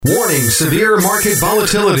Warning, severe market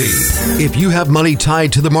volatility. If you have money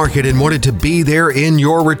tied to the market and wanted to be there in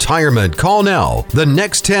your retirement, call now. The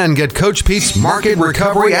next 10 get Coach Pete's Market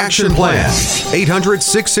Recovery Action Plan.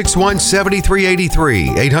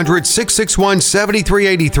 800-661-7383.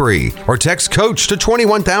 800-661-7383. Or text Coach to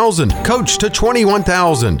 21,000. Coach to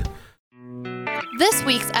 21,000. This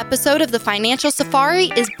week's episode of the Financial Safari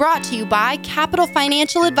is brought to you by Capital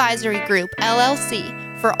Financial Advisory Group,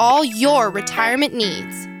 LLC, for all your retirement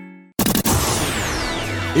needs.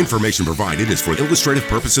 Information provided is for illustrative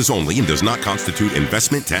purposes only and does not constitute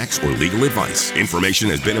investment, tax, or legal advice. Information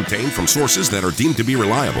has been obtained from sources that are deemed to be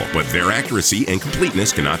reliable, but their accuracy and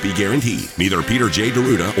completeness cannot be guaranteed. Neither Peter J.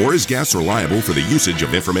 D'Arruda or his guests are liable for the usage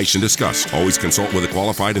of information discussed. Always consult with a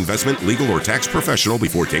qualified investment, legal, or tax professional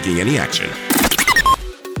before taking any action.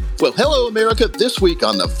 Well, hello, America. This week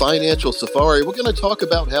on the Financial Safari, we're going to talk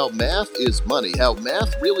about how math is money, how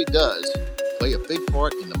math really does play a big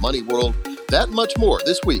part in the money world. That much more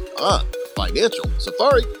this week on Financial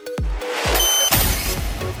Safari.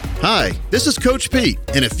 Hi, this is Coach Pete,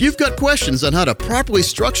 and if you've got questions on how to properly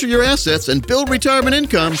structure your assets and build retirement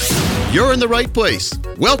income, you're in the right place.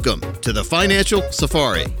 Welcome to the Financial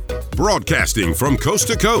Safari. Broadcasting from coast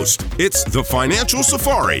to coast, it's the Financial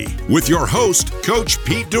Safari with your host, Coach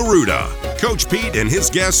Pete D'Arruda. Coach Pete and his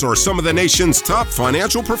guests are some of the nation's top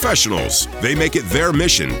financial professionals. They make it their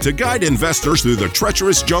mission to guide investors through the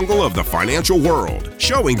treacherous jungle of the financial world,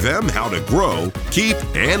 showing them how to grow, keep,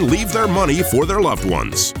 and leave their money for their loved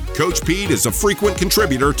ones. Coach Pete is a frequent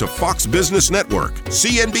contributor to Fox Business Network,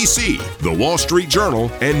 CNBC, The Wall Street Journal,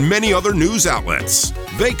 and many other news outlets.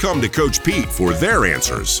 They come to Coach Pete for their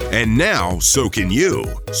answers, and now so can you.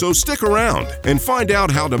 So stick around and find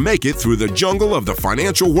out how to make it through the jungle of the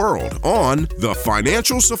financial world on the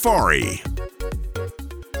Financial Safari.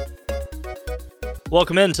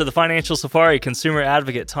 Welcome into the Financial Safari. Consumer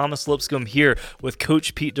advocate Thomas Lipscomb here with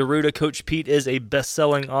Coach Pete D'Arruda. Coach Pete is a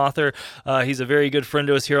best-selling author. He's a very good friend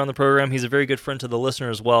to us here on the program. He's a very good friend to the listener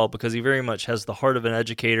as well because he very much has the heart of an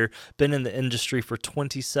educator, been in the industry for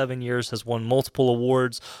 27 years, has won multiple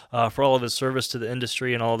awards for all of his service to the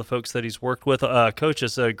industry and all the folks that he's worked with. Coach,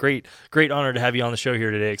 it's a great honor to have you on the show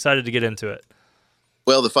here today. Excited to get into it.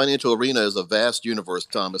 Well, the financial arena is a vast universe,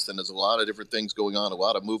 Thomas, and there's a lot of different things going on, a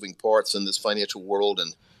lot of moving parts in this financial world.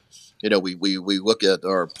 And, you know, we look at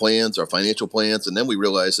our plans, our financial plans, and then we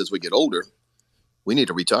realize as we get older, we need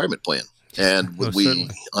a retirement plan. And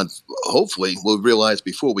hopefully we'll realize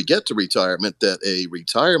before we get to retirement that a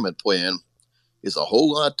retirement plan is a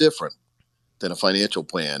whole lot different than a financial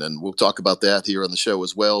plan. And we'll talk about that here on the show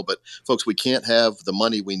as well. But folks, we can't have the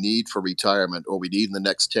money we need for retirement or we need in the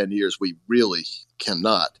next 10 years. We really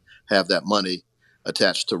cannot have that money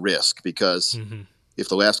attached to risk because if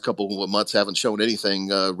the last couple of months haven't shown anything,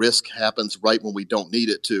 risk happens right when we don't need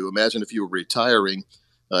it to. Imagine if you were retiring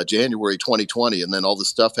January 2020 and then all this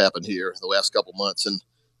stuff happened here the last couple of months. And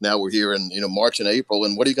now we're here in March and April.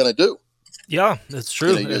 And what are you going to do? Yeah, it's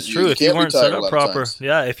true. It's true. If you weren't set up proper,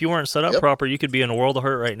 if you weren't set up proper, you could be in a world of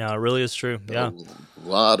hurt right now. It really is true. Yeah. A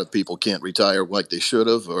lot of people can't retire like they should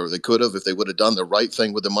have or they could have if they would have done the right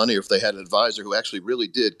thing with the money or if they had an advisor who actually really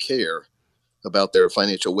did care about their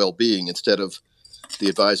financial well-being instead of the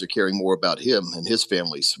advisor caring more about him and his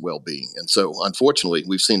family's well-being. And so, unfortunately,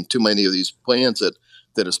 we've seen too many of these plans that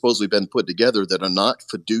have supposedly been put together that are not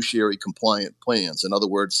fiduciary compliant plans. In other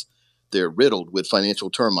words, they're riddled with financial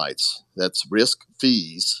termites. That's risk,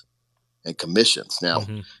 fees, and commissions. Now,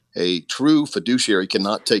 a true fiduciary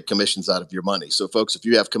cannot take commissions out of your money. So, folks, if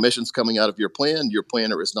you have commissions coming out of your plan, your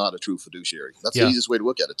planner is not a true fiduciary. That's the easiest way to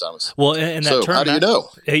look at it, Thomas. Well, and that so term, how do you know?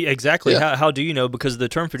 Exactly. Yeah. How do you know? Because the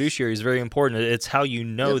term fiduciary is very important. It's how you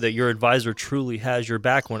know that your advisor truly has your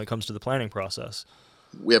back when it comes to the planning process.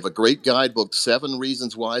 We have a great guidebook, 7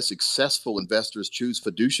 Reasons Why Successful Investors Choose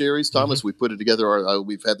Fiduciaries. Thomas, we put it together.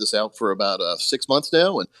 We've had this out for about 6 months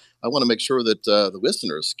now, and I want to make sure that the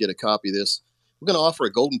listeners get a copy of this. We're going to offer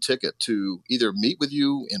a golden ticket to either meet with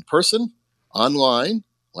you in person, online,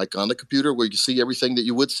 like on the computer where you see everything that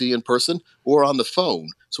you would see in person, or on the phone.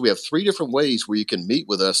 So we have 3 different ways where you can meet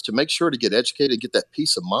with us to make sure to get educated, get that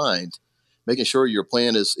peace of mind, making sure your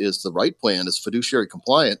plan is the right plan, is fiduciary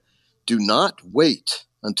compliant. Do not wait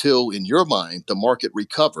until, in your mind, the market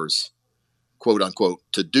recovers, quote unquote,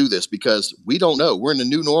 to do this because we don't know. We're in a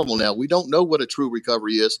new normal now. We don't know what a true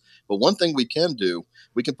recovery is. But one thing we can do,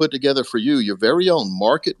 we can put together for you your very own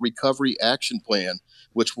market recovery action plan,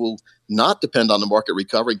 which will not depend on the market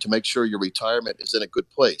recovering to make sure your retirement is in a good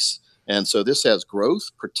place. And so this has growth,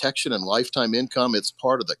 protection, and lifetime income. It's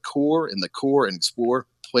part of the core and explore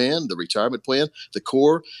plan, the retirement plan. The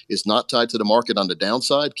core is not tied to the market on the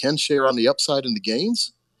downside, can share on the upside and the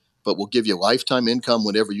gains. but we'll give you lifetime income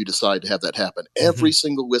whenever you decide to have that happen. Every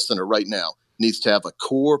single listener right now needs to have a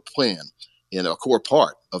core plan, a core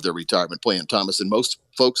part of their retirement plan, Thomas. And most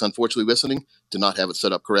folks, unfortunately, listening, do not have it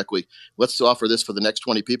set up correctly. Let's offer this for the next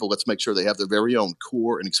 20 people. Let's make sure they have their very own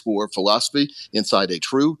core and explore philosophy inside a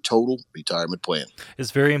true total retirement plan.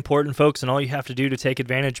 It's very important, folks, and all you have to do to take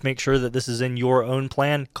advantage, make sure that this is in your own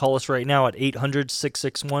plan. Call us right now at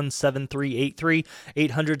 800-661-7383,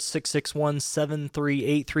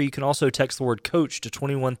 800-661-7383. You can also text the word COACH to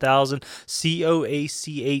 21,000,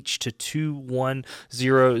 COACH to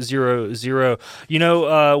 21000.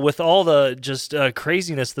 With all the just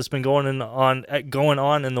craziness that's been going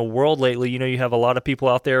on in the world lately, you have a lot of people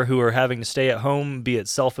out there who are having to stay at home, be it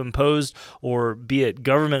self-imposed or be it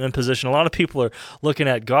government imposition. A lot of people are looking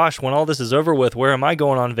at, gosh, when all this is over with, where am I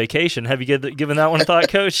going on vacation? Have you given that one a thought,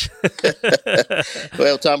 Coach?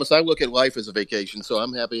 Well, Thomas, I look at life as a vacation, so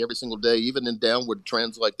I'm happy every single day, even in downward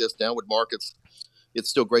trends like this, downward markets. It's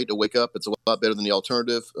still great to wake up. It's a lot better than the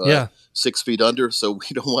alternative. 6 feet under. So we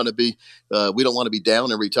don't want to be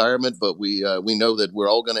down in retirement, but we know that we're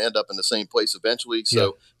all going to end up in the same place eventually.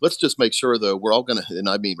 So let's just make sure, though, we're all going to, and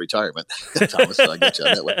I mean retirement, Thomas, I get you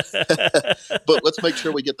on that one. But let's make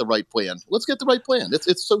sure we get the right plan. Let's get the right plan.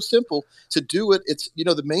 It's so simple to do it. It's,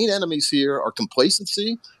 the main enemies here are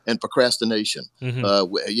complacency and procrastination.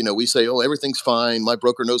 We say, oh, everything's fine. My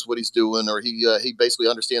broker knows what he's doing, or he basically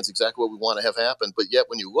understands exactly what we want to have happen. But yet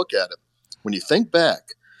when you look at it, when you think back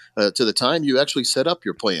to the time you actually set up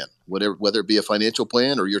your plan, whether it be a financial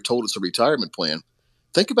plan or you're told it's a retirement plan,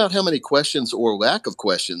 think about how many questions or lack of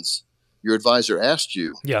questions your advisor asked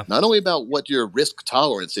you. Not only about what your risk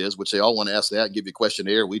tolerance is, which they all want to ask that and give you a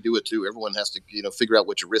questionnaire. We do it too. Everyone has to figure out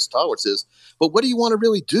what your risk tolerance is. But what do you want to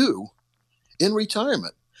really do in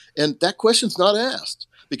retirement? And that question's not asked,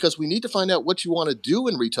 because we need to find out what you want to do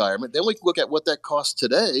in retirement. Then we can look at what that costs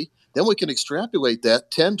today. Then we can extrapolate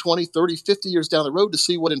that 10, 20, 30, 50 years down the road to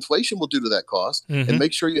see what inflation will do to that cost, and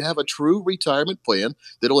make sure you have a true retirement plan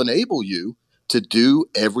that'll enable you to do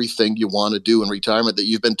everything you want to do in retirement that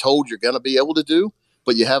you've been told you're going to be able to do,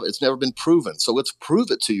 but it's never been proven. So let's prove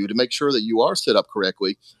it to you to make sure that you are set up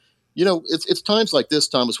correctly. It's times like this,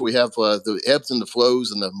 Thomas, where we have the ebbs and the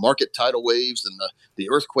flows and the market tidal waves and the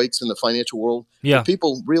earthquakes in the financial world.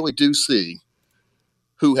 People really do see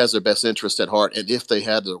who has their best interest at heart and if they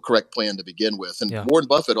had the correct plan to begin with. And Warren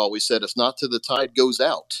Buffett always said, it's not till the tide goes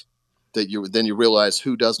out that you realize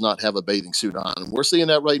who does not have a bathing suit on. And we're seeing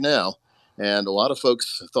that right now. And a lot of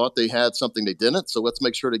folks thought they had something they didn't. So let's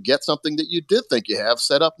make sure to get something that you did think you have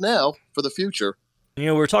set up now for the future. We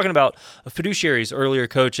were talking about fiduciaries earlier,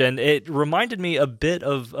 Coach, and it reminded me a bit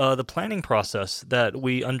of the planning process that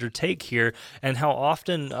we undertake here, and how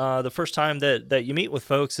often the first time that you meet with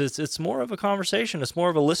folks, it's more of a conversation, it's more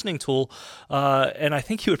of a listening tool, and I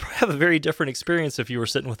think you would have a very different experience if you were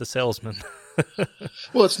sitting with a salesman.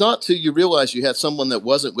 Well, it's not till you realize you had someone that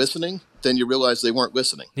wasn't listening, then you realize they weren't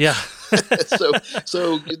listening.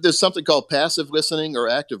 So there's something called passive listening or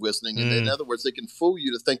active listening. And in other words, they can fool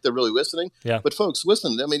you to think they're really listening. But folks,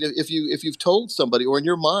 listen, I mean, if you've told somebody, or in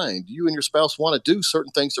your mind, you and your spouse want to do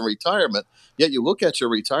certain things in retirement, yet you look at your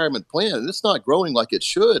retirement plan and it's not growing like it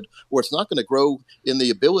should, or it's not going to grow in the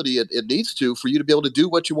ability it needs to for you to be able to do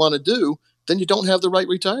what you want to do, then you don't have the right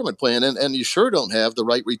retirement plan, and you sure don't have the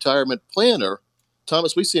right retirement planner.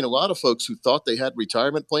 Thomas, we've seen a lot of folks who thought they had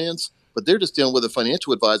retirement plans, but they're just dealing with a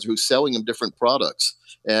financial advisor who's selling them different products.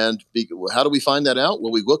 And how do we find that out?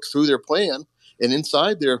 Well, we look through their plan, and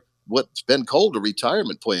inside their what's been called a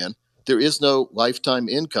retirement plan, there is no lifetime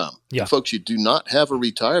income. Folks, you do not have a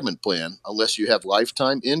retirement plan unless you have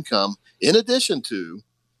lifetime income in addition to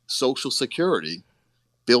Social Security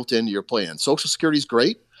built into your plan. Social Security is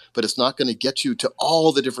great, but it's not going to get you to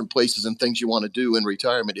all the different places and things you want to do in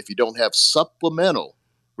retirement if you don't have supplemental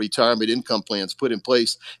retirement income plans put in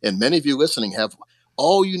place. And many of you listening have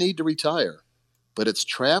all you need to retire, but it's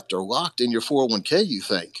trapped or locked in your 401k, you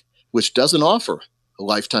think, which doesn't offer a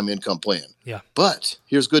lifetime income plan. But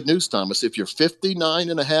here's good news, Thomas. If you're 59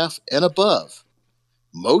 and a half and above,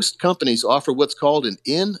 most companies offer what's called an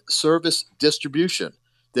in-service distribution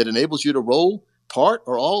that enables you to roll part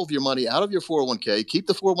or all of your money out of your 401k, keep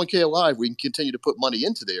the 401k alive. We can continue to put money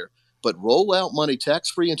into there, but roll out money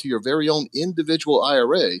tax-free into your very own individual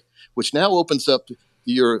IRA, which now opens up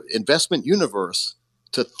your investment universe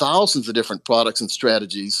to thousands of different products and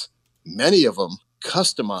strategies, many of them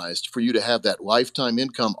customized for you to have that lifetime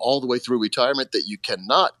income all the way through retirement that you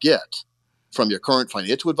cannot get from your current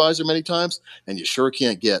financial advisor many times, and you sure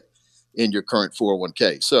can't get in your current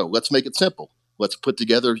 401k. So let's make it simple. Let's put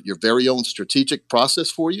together your very own strategic process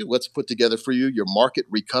for you. Let's put together for you your market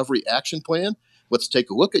recovery action plan. let's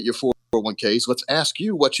take a look at your 401ks. Let's ask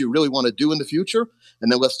you what you really want to do in the future.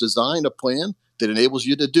 And then let's design a plan that enables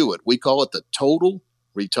you to do it. We call it the total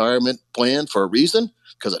retirement plan for a reason,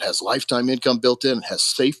 because it has lifetime income built in. It has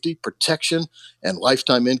safety, protection, and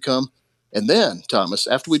lifetime income. And then, Thomas,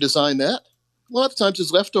 after we design that, a lot of times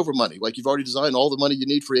it's leftover money. Like you've already designed all the money you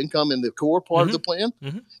need for income in the core part of the plan.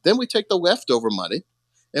 Then we take the leftover money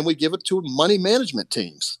and we give it to money management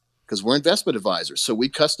teams, because we're investment advisors. So we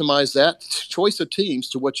customize that choice of teams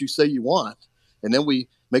to what you say you want. And then we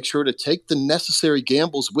make sure to take the necessary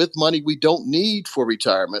gambles with money we don't need for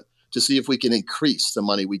retirement to see if we can increase the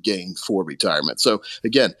money we gain for retirement. So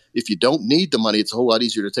again, if you don't need the money, it's a whole lot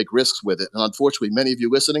easier to take risks with it. And unfortunately, many of you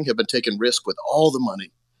listening have been taking risk with all the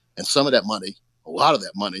money. And some of that money, a lot of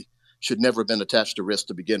that money, should never have been attached to risk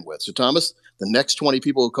to begin with. So Thomas, the next 20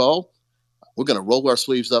 people who call, we're going to roll our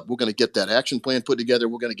sleeves up. We're going to get that action plan put together.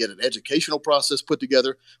 We're going to get an educational process put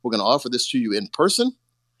together. We're going to offer this to you in person,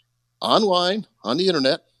 online, on the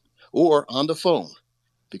internet, or on the phone,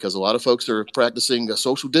 because a lot of folks are practicing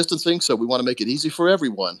social distancing. So we want to make it easy for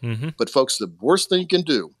everyone. But folks, the worst thing you can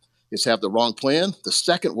do is have the wrong plan. The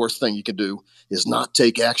second worst thing you can do is not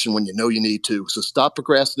take action when you know you need to. So stop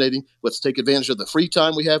procrastinating. Let's take advantage of the free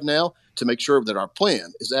time we have now to make sure that our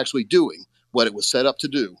plan is actually doing what it was set up to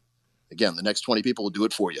do. Again, the next 20 people will do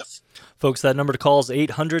it for you. Folks, that number to call is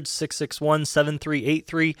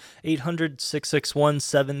 800-661-7383,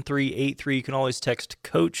 800-661-7383. You can always text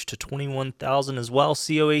COACH to 21,000 as well,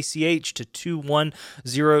 COACH to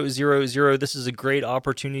 21000. This is a great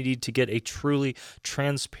opportunity to get a truly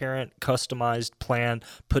transparent, customized plan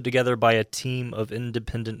put together by a team of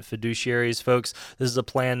independent fiduciaries. Folks, this is a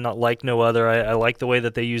plan not like no other. I like the way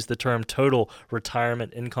that they use the term total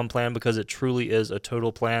retirement income plan, because it truly is a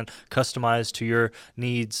total plan customized to your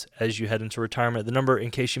needs as you head into retirement. The number, in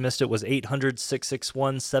case you missed it, was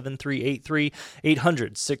 800-661-7383,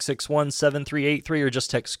 800-661-7383, or just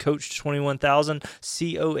text COACH to 21,000,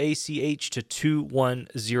 COACH to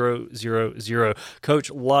 21000. Coach,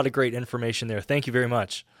 a lot of great information there. Thank you very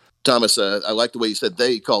much. Thomas, I like the way you said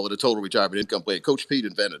they call it a total retirement income plan. Coach Pete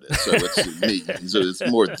invented it, so it's me. So it's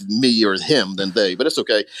more me or him than they, but it's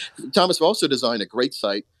okay. Thomas, we also designed a great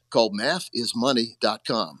site called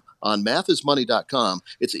mathismoney.com. On mathismoney.com,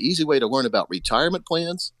 it's an easy way to learn about retirement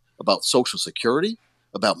plans, about Social Security,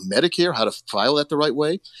 about Medicare, how to file that the right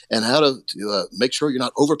way, and how to make sure you're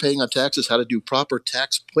not overpaying on taxes, how to do proper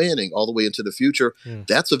tax planning all the way into the future.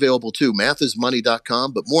 That's available too,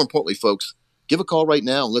 mathismoney.com. But more importantly, folks, give a call right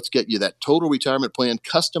now and let's get you that total retirement plan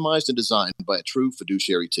customized and designed by a true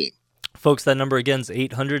fiduciary team. Folks, that number again is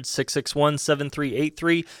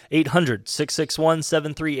 800-661-7383,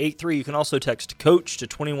 800-661-7383. You can also text COACH to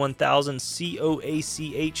 21,000,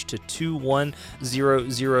 COACH to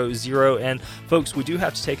 21000. And folks, we do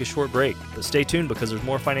have to take a short break, but stay tuned because there's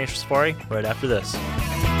more Financial Safari right after this.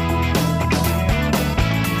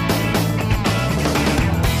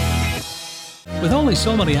 With only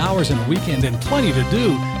so many hours in a weekend and plenty to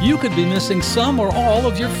do, you could be missing some or all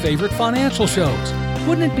of your favorite financial shows.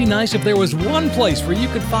 Wouldn't it be nice if there was one place where you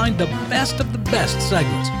could find the best of the best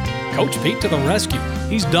segments? Coach Pete to the rescue.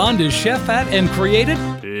 He's donned his chef hat and created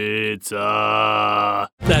Pizza.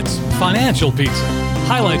 That's Financial Pizza.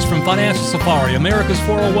 Highlights from Financial Safari, America's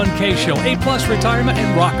 401k show, A-Plus Retirement,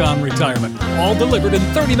 and Rock On Retirement. All delivered in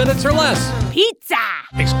 30 minutes or less. Pizza!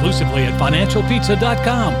 Exclusively at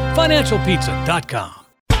FinancialPizza.com. FinancialPizza.com.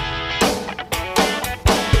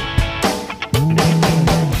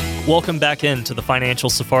 Welcome back into the Financial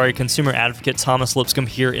Safari. Consumer advocate Thomas Lipscomb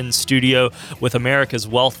here in studio with America's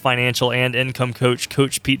wealth, financial, and income coach,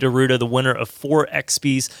 Coach Pete D'Arruda, the winner of 4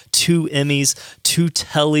 XPs, 2 Emmys, 2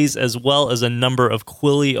 Tellys, as well as a number of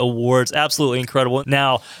Quilly Awards. Absolutely incredible.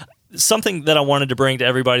 Now, something that I wanted to bring to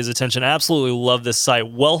everybody's attention. I absolutely love this site,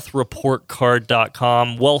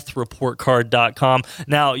 wealthreportcard.com, wealthreportcard.com.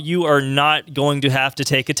 Now, you are not going to have to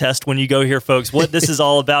take a test when you go here, folks. What this is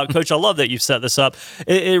all about, Coach, I love that you've set this up.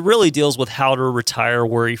 It really deals with how to retire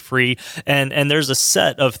worry-free, and there's a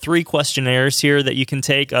set of 3 questionnaires here that you can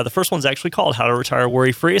take. The first one's actually called How to Retire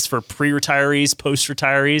Worry-Free. It's for pre-retirees,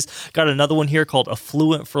 post-retirees. Got another one here called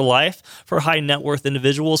Affluent for Life for high net worth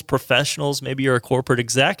individuals, professionals, maybe you're a corporate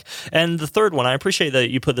exec. And the third one, I appreciate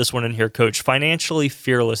that you put this one in here, Coach, Financially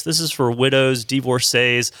Fearless. This is for widows,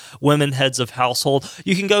 divorcees, women, heads of household.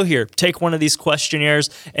 You can go here, take one of these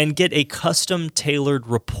questionnaires, and get a custom-tailored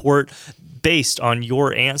report based on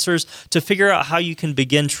your answers to figure out how you can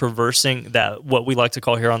begin traversing that, what we like to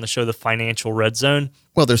call here on the show, the financial red zone.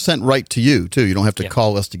 Well, they're sent right to you, too. You don't have to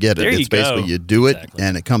call us to get it. It's basically you do it,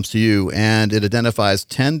 and it comes to you, and it identifies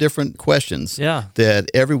 10 different questions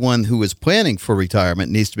that everyone who is planning for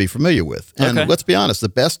retirement needs to be familiar with. And let's be honest, the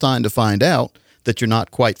best time to find out that you're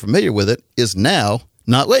not quite familiar with it is now,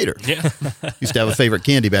 not later. Yeah. Used to have a favorite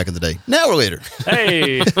candy back in the day. Now or later.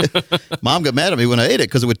 Hey. Mom got mad at me when I ate it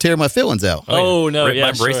because it would tear my fillings out. Oh, no. Rip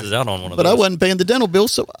my braces out on one of those. But I wasn't paying the dental bill,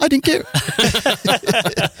 so I didn't care.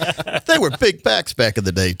 They were big packs back in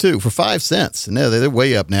the day, too, for 5 cents. And they're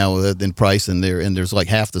way up now in price, and there's like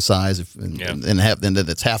half the size, and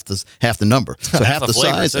that's half the number. So half the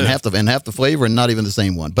size and half the flavor, and not even the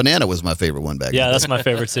same one. Banana was my favorite one back then. Yeah, that's my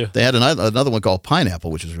favorite, too. They had another one called pineapple,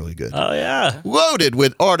 which is really good. Oh, yeah. Loaded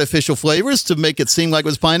with artificial flavors to make it seem like it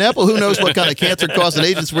was pineapple. Who knows what kind of cancer-causing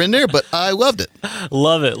agents were in there, but I loved it.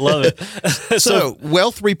 Love it. So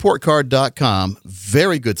wealthreportcard.com,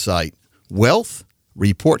 very good site,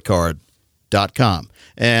 wealthreportcard.com.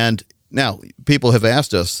 And now people have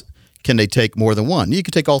asked us, can they take more than one? You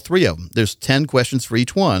can take all 3 of them. There's 10 questions for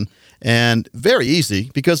each one, and very easy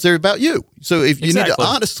because they're about you. So if you need to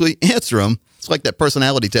honestly answer them, it's like that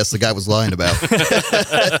personality test the guy was lying about.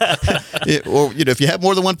 Or if you have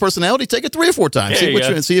more than one personality, take it 3 or 4 times.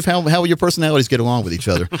 See how your personalities get along with each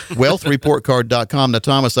other. Wealthreportcard.com. Now,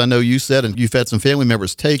 Thomas, I know you said, and you've had some family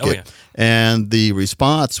members take it, and the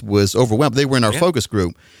response was overwhelmed. They were in our focus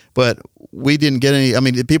group, but we didn't get any. I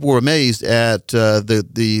mean, people were amazed at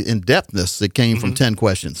the in-depthness that came from 10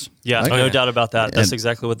 questions. Yeah, right? No doubt about that. That's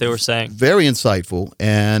exactly what they were saying. Very insightful.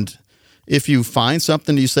 And if you find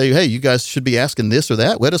something you say, hey, you guys should be asking this or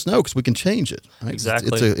that, let us know because we can change it. Right?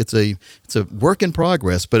 Exactly. It's a work in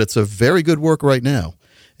progress, but it's a very good work right now.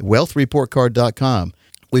 Wealthreportcard.com.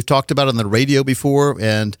 We've talked about it on the radio before,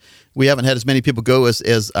 and we haven't had as many people go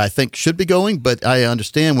as I think should be going, but I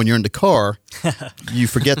understand when you're in the car, you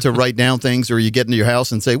forget to write down things, or you get into your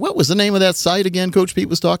house and say, what was the name of that site again Coach Pete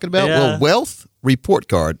was talking about? Yeah. Well,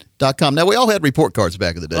 wealthreportcard.com. Now, we all had report cards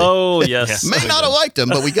back in the day. Oh, yes. May not have liked them,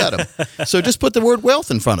 but we got them. So just put the word wealth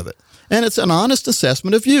in front of it. And it's an honest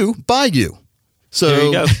assessment of you by you. So, there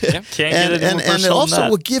you go. Can't get it and it also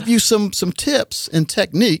will give you some tips and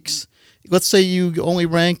techniques. Let's say you only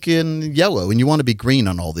rank in yellow and you want to be green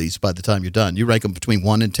on all these by the time you're done. You rank them between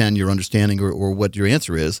 1 and 10, your understanding or what your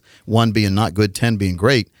answer is. 1 being not good, 10 being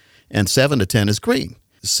great, and 7 to 10 is green.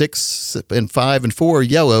 6 and 5 and 4 are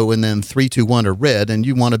yellow, and then 3, 2, 1 are red, and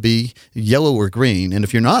you want to be yellow or green. And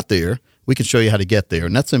if you're not there, we can show you how to get there.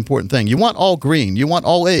 And that's the important thing. You want all green. You want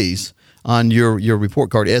all A's on your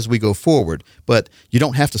report card as we go forward, but you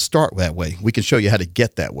don't have to start that way. We can show you how to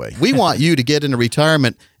get that way. We want you to get into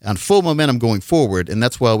retirement on full momentum going forward, and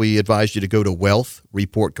that's why we advise you to go to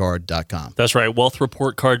wealthreportcard.com. That's right,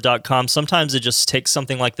 wealthreportcard.com. Sometimes it just takes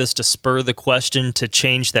something like this to spur the question to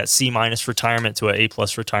change that C- retirement to an A+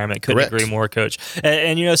 retirement. Couldn't agree more, Coach.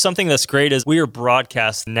 And something that's great is we are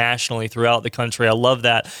broadcast nationally throughout the country. I love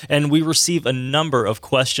that. And we receive a number of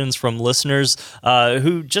questions from listeners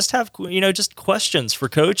who just have, just questions for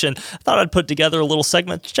Coach. And I thought I'd put together a little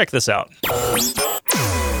segment. Check this out.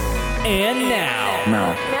 And now,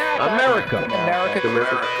 America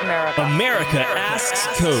asks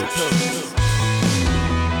Coach.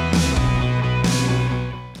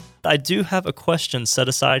 I do have a question set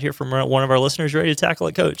aside here from one of our listeners. Ready to tackle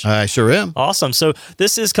it, Coach? I sure am. Awesome. So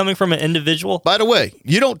this is coming from an individual. By the way,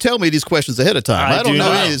 you don't tell me these questions ahead of time. I don't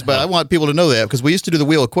know any of these, but I want people to know that because we used to do the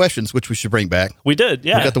wheel of questions, which we should bring back. We did,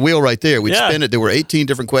 yeah. We got the wheel right there. We'd spin it. There were 18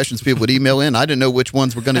 different questions people would email in. I didn't know which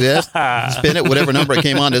ones were going to be asked. Spin it, whatever number it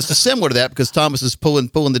came on. It's similar to that because Thomas is pulling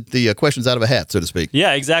the questions out of a hat, so to speak.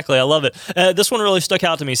 Yeah, exactly. I love it. This one really stuck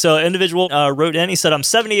out to me. So an individual wrote in. He said, I'm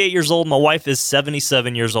 78 years old. My wife is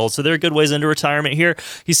 77 years old. So they're a good ways into retirement here.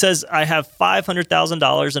 He says, I have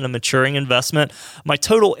 $500,000 in a maturing investment. My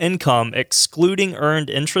total income, excluding earned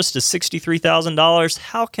interest, is $63,000.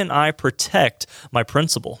 How can I protect my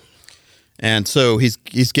principal? And so he's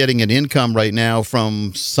getting an income right now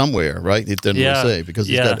from somewhere, right? It doesn't really say because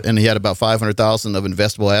he had about $500,000 of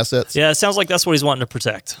investable assets. Yeah, it sounds like that's what he's wanting to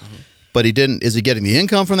protect. But he didn't. Is he getting the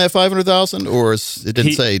income from that $500,000, or it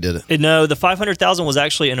didn't say? Did it? No, the $500,000 was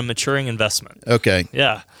actually in a maturing investment. Okay.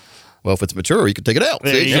 Yeah. Well, if it's mature, you could take it out.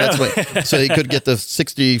 So he could get the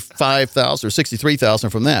 $65,000 or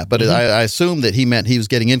 $63,000 from that. But I assume that he meant he was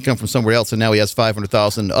getting income from somewhere else, and now he has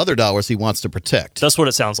 $500,000 other dollars he wants to protect. That's what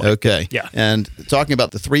it sounds like. Okay. Yeah. And talking about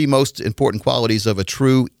the 3 most important qualities of a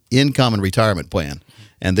true income and retirement plan,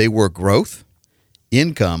 and they were growth,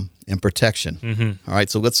 income, and protection. All right,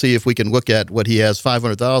 so let's see if we can look at what he has,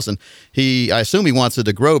 500,000. I assume he wants it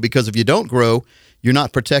to grow, because if you don't grow, you're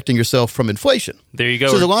not protecting yourself from inflation. There you go.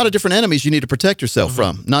 So there's a lot of different enemies you need to protect yourself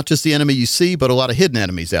from. Not just the enemy you see, but a lot of hidden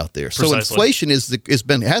enemies out there. Precisely. So inflation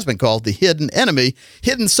has been called the hidden enemy.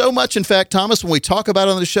 Hidden so much, in fact, Thomas, when we talk about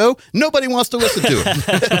it on the show, nobody wants to listen to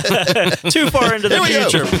it. Too far into the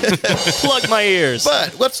future. Plug my ears.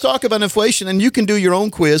 But let's talk about inflation, and you can do your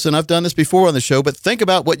own quiz, and I've done this before on the show, but think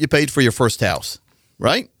about what you paid for your first house,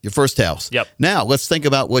 right? Your first house. Yep. Now, let's think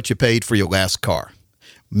about what you paid for your last car.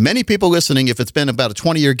 Many people listening, if it's been about a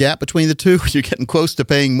 20-year gap between the two, you're getting close to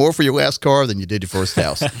paying more for your last car than you did your first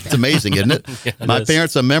house. It's amazing, isn't it? Yeah, My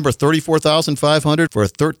parents, I remember $34,500 for a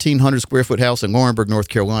 1,300-square-foot house in Laurinburg, North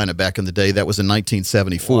Carolina back in the day. That was in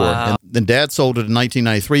 1974. Wow. And then Dad sold it in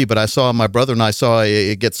 1993, but my brother and I saw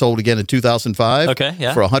it get sold again in 2005 Okay,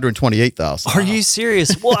 yeah. for $128,000. Are you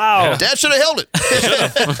serious? Wow. Dad should have held it.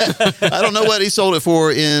 I don't know what he sold it for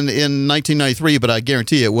in 1993, but I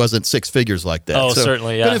guarantee it wasn't six figures like that. Oh,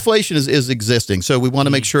 certainly, yeah. But inflation is existing, so we want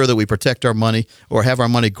to make sure that we protect our money or have our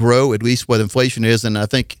money grow, at least what inflation is. And I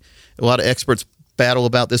think a lot of experts battle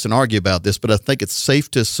about this and argue about this, but I think it's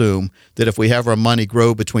safe to assume that if we have our money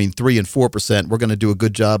grow between 3% and 4%, we're going to do a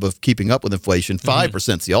good job of keeping up with inflation.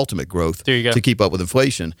 5% is the ultimate growth There you go. to keep up with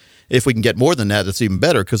inflation. If we can get more than that, it's even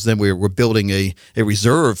better, because then we're building a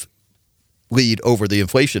reserve lead over the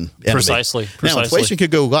inflation enemy. Precisely. Now, inflation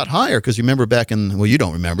could go a lot higher, because you remember back in, well, you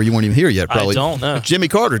don't remember. You weren't even here yet, probably. I don't know. Jimmy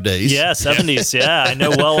Carter days. Yeah, 70s. Yeah, I know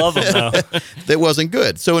well of them, though. That wasn't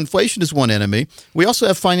good. So inflation is one enemy. We also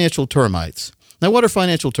have financial termites. Now, what are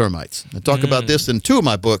financial termites? I talk about this in two of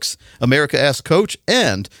my books, America Ask Coach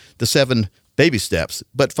and The 7 Baby Steps.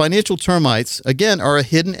 But financial termites, again, are a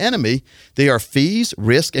hidden enemy. They are fees,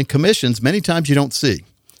 risk, and commissions many times you don't see.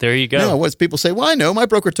 There you go. No, what people say, well, I know, my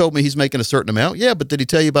broker told me he's making a certain amount. Yeah, but did he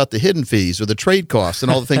tell you about the hidden fees or the trade costs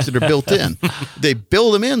and all the things that are built in? They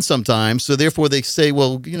build them in sometimes, so therefore they say,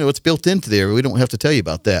 well, it's built into there. We don't have to tell you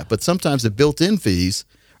about that. But sometimes the built-in fees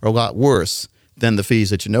are a lot worse than the fees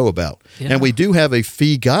that you know about. Yeah. And we do have a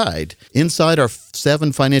fee guide inside our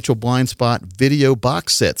 7 Financial Blind Spot video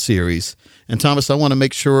box set series. And Thomas, I want to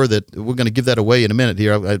make sure that we're going to give that away in a minute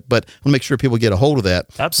here, but I want to make sure people get a hold of that.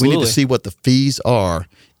 Absolutely. We need to see what the fees are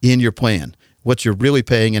in your plan, what you're really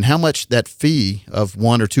paying, and how much that fee of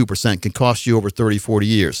 1 or 2% can cost you over 30, 40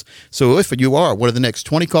 years. So if you are one of the next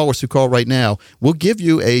 20 callers who call right now, we'll give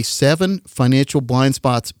you a 7 Financial Blind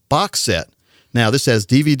Spots box set. Now, this has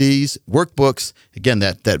DVDs, workbooks, again,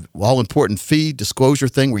 that all-important fee disclosure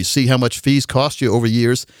thing where you see how much fees cost you over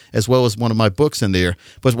years, as well as one of my books in there.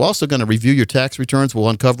 But we're also going to review your tax returns. We'll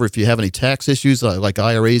uncover if you have any tax issues like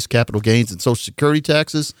IRAs, capital gains, and Social Security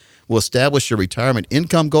taxes. We'll establish your retirement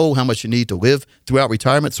income goal, how much you need to live throughout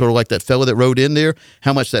retirement, sort of like that fellow that wrote in there,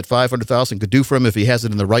 how much that $500,000 could do for him if he has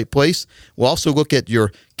it in the right place. We'll also look at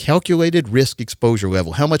your calculated risk exposure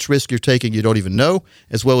level, how much risk you're taking you don't even know,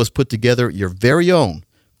 as well as put together your very own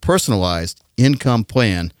personalized income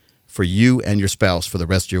plan for you and your spouse for the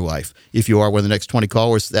rest of your life. If you are one of the next 20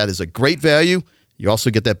 callers, that is a great value. You also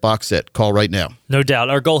get that box set. Call right now. No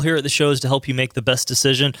doubt. Our goal here at the show is to help you make the best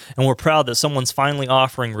decision, and we're proud that someone's finally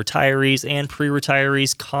offering retirees and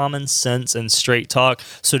pre-retirees common sense and straight talk.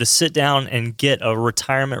 So to sit down and get a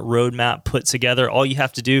retirement roadmap put together, all you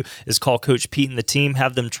have to do is call Coach Pete and the team,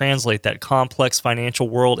 have them translate that complex financial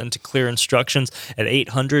world into clear instructions at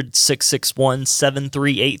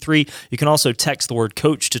 800-661-7383. You can also text the word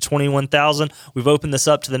coach to 21,000. We've opened this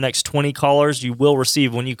up to the next 20 callers. You will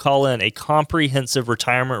receive, when you call in, a comprehensive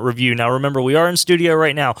retirement review. Now, remember, we are in studio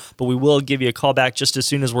right now, but we will give you a call back just as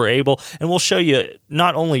soon as we're able, and we'll show you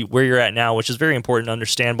not only where you're at now, which is very important to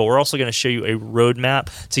understand, but we're also going to show you a roadmap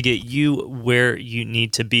to get you where you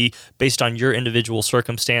need to be based on your individual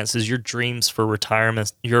circumstances, your dreams for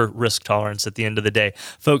retirement, your risk tolerance at the end of the day.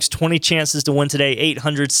 Folks, 20 chances to win today,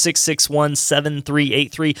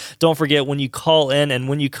 800-661-7383. Don't forget, when you call in and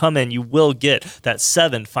when you come in, you will get that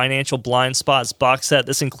 7 Financial Blind Spots box set.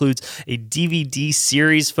 This includes a DVD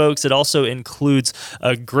series, folks. It also includes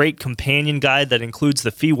a great companion guide that includes the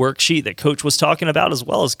fee worksheet that Coach was talking about, as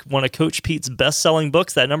well as one of Coach Pete's best-selling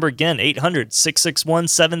books. That number again,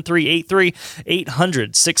 800-661-7383,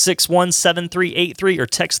 800-661-7383, or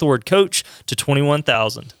text the word coach to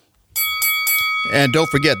 21,000. And don't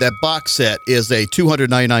forget that box set is a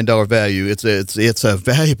 $299 value. It's a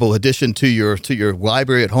valuable addition to your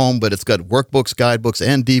library at home, but it's got workbooks, guidebooks,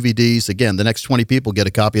 and DVDs. Again, the next 20 people get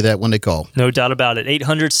a copy of that when they call. No doubt about it.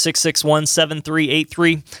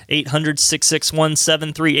 800-661-7383,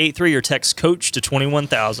 800-661-7383, or text COACH to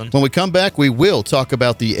 21,000. When we come back, we will talk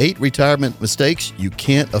about the 8 retirement mistakes you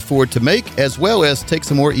can't afford to make, as well as take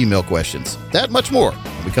some more email questions. That much more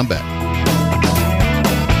when we come back.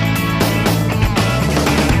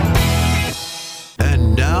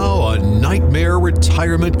 And now, a nightmare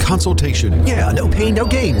retirement consultation. Yeah, no pain, no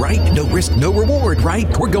gain, right? No risk, no reward, right?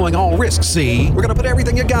 We're going all risk, see? We're going to put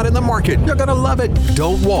everything you got in the market. You're going to love it.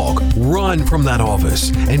 Don't walk. Run from that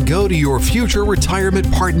office and go to your future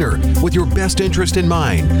retirement partner with your best interest in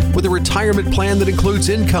mind, with a retirement plan that includes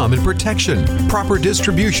income and protection, proper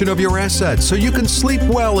distribution of your assets so you can sleep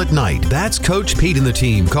well at night. That's Coach Pete and the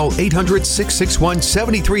team. Call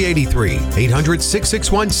 800-661-7383,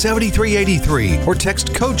 800-661-7383, or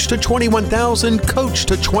text COACH to 21,000, COACH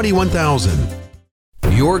to 21,000.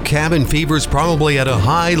 Your cabin fever's probably at a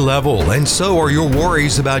high level, and so are your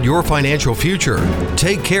worries about your financial future.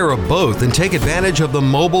 Take care of both and take advantage of the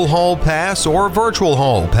Mobile Hall Pass or Virtual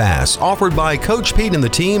Hall Pass offered by Coach Pete and the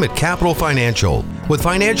team at Capital Financial. With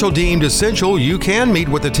financial deemed essential, you can meet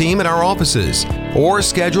with the team at our offices or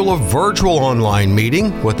schedule a virtual online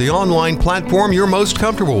meeting with the online platform you're most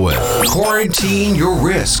comfortable with. Quarantine your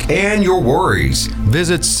risk and your worries.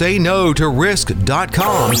 Visit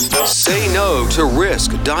SayNoToRisk.com.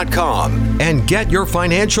 SayNoToRisk.com and get your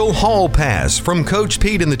financial hall pass from Coach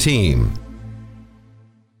Pete and the team.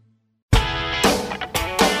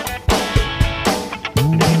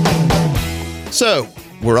 So,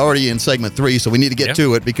 we're already in segment 3, so we need to get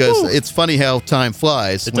to it because it's funny how time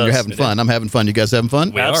flies when you're having fun. I'm having fun. You guys having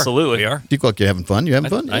fun? Absolutely. We are. Do you look like you're having fun? You having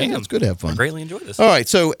fun? I am. It's good to have fun. I greatly enjoy this. All right,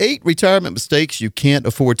 so 8 retirement mistakes you can't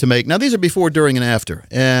afford to make. Now, these are before, during, and after,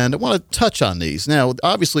 and I want to touch on these. Now,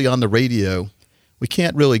 obviously on the radio, we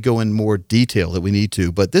can't really go in more detail that we need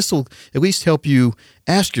to, but this will at least help you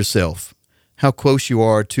ask yourself how close you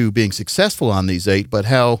are to being successful on these 8, but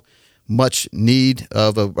how much need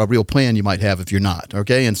of a real plan you might have if you're not,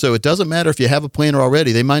 okay? And so it doesn't matter if you have a planner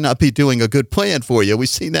already. They might not be doing a good plan for you. We've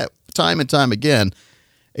seen that time and time again.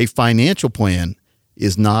 A financial plan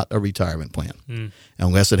is not a retirement plan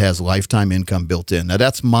unless it has lifetime income built in. Now,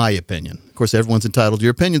 that's my opinion. Of course, everyone's entitled to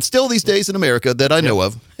your opinion still these days in America that I know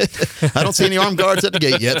of. I don't see any armed guards at the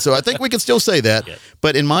gate yet, so I think we can still say that.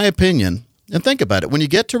 But in my opinion, and think about it, when you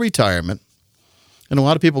get to retirement, and a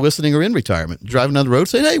lot of people listening are in retirement, driving down the road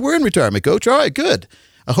saying, hey, we're in retirement, Coach. All right, good.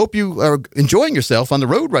 I hope you are enjoying yourself on the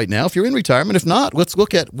road right now if you're in retirement. If not, let's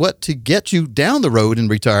look at what to get you down the road in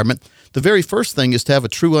retirement. The very first thing is to have a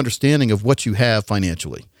true understanding of what you have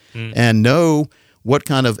financially and know what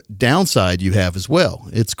kind of downside you have as well.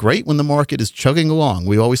 It's great when the market is chugging along.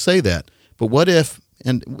 We always say that. But what if,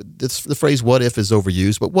 and the phrase what if is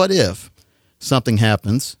overused, but what if something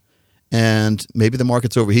happens and maybe the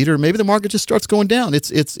market's overheated, or maybe the market just starts going down.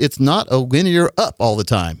 It's not a linear up all the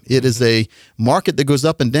time. It is a market that goes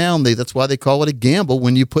up and down. That's why they call it a gamble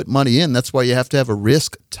when you put money in. That's why you have to have a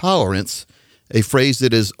risk tolerance, a phrase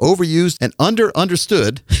that is overused and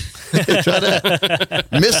understood.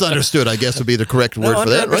 Misunderstood, I guess would be the correct word for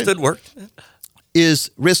that, right? Understood worked.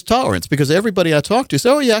 Is risk tolerance, because everybody I talk to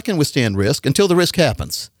says, oh, yeah, I can withstand risk until the risk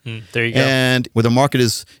happens. There you go. And when the market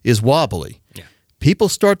is wobbly, people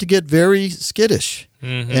start to get very skittish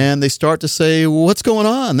and they start to say, well, what's going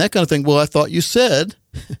on? That kind of thing. Well, I thought you said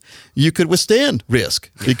you could withstand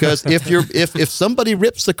risk, because if somebody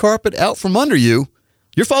rips the carpet out from under you,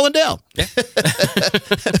 you're falling down.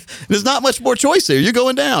 There's not much more choice there. You're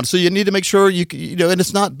going down. So you need to make sure you know, and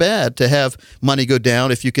it's not bad to have money go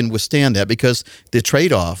down if you can withstand that, because the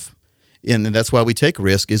trade-off, and that's why we take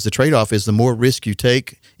risk, is the trade-off is the more risk you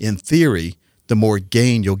take, in theory, the more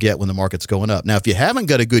gain you'll get when the market's going up. Now, if you haven't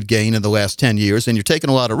got a good gain in the last 10 years and you're taking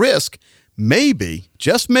a lot of risk, maybe,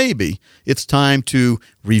 just maybe, it's time to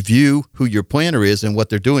review who your planner is and what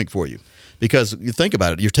they're doing for you. Because you think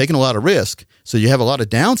about it, you're taking a lot of risk, so you have a lot of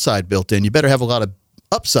downside built in. You better have a lot of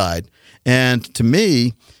upside. And to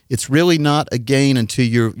me, it's really not a gain until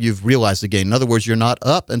you've realized the gain. In other words, you're not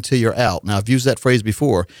up until you're out. Now, I've used that phrase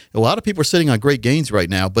before. A lot of people are sitting on great gains right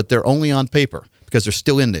now, but they're only on paper because they're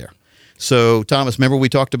still in there. So, Thomas, remember we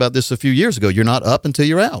talked about this a few years ago. You're not up until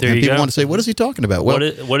you're out. And people want to say, what is he talking about? Well,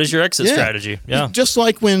 what is your exit strategy? Yeah. Just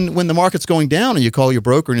like when the market's going down and you call your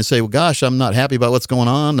broker and you say, well, gosh, I'm not happy about what's going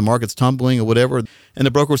on. The market's tumbling or whatever. And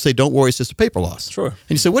the broker will say, don't worry, it's just a paper loss. Sure. And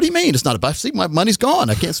you say, what do you mean? It's not a buy. See, my money's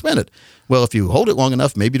gone. I can't spend it. Well, if you hold it long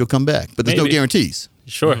enough, maybe it'll come back. But there's no guarantees.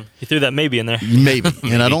 Sure. You threw that maybe in there. Maybe.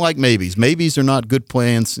 And I don't like maybes. Maybes are not good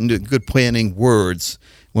plans, good planning words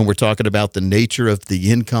when we're talking about the nature of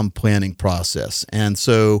the income planning process. And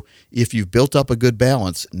so if you've built up a good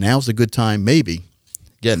balance, now's a good time, maybe.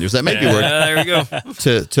 Again, there's that maybe word. There we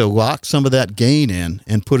go. To lock some of that gain in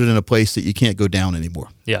and put it in a place that you can't go down anymore.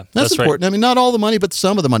 Yeah, that's important. Right. I mean, not all the money, but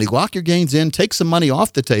some of the money. Lock your gains in. Take some money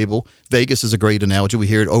off the table. Vegas is a great analogy. We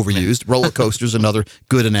hear it overused. Roller coasters, another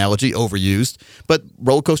good analogy, overused. But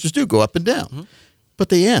roller coasters do go up and down. But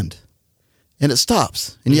they end. And it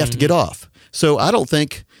stops. And you have to get off. So I don't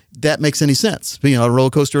think that makes any sense, being on a roller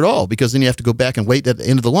coaster at all, because then you have to go back and wait at the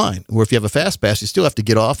end of the line. Or if you have a fast pass, you still have to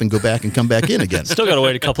get off and go back and come back in again. Still got to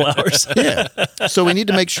wait a couple hours. Yeah. So we need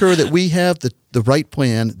to make sure that we have the right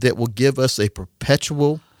plan that will give us a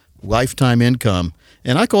perpetual lifetime income.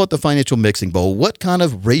 And I call it the financial mixing bowl. What kind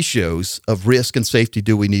of ratios of risk and safety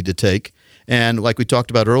do we need to take? And like we talked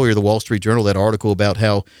about earlier, the Wall Street Journal, that article about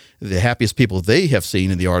how the happiest people they have seen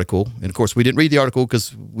in the article, and of course we didn't read the article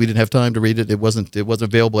because we didn't have time to read it. It wasn't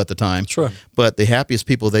available at the time. Sure. But the happiest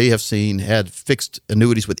people they have seen had fixed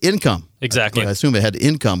annuities with income. Exactly. I assume it had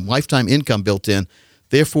income, lifetime income built in.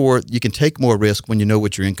 Therefore, you can take more risk when you know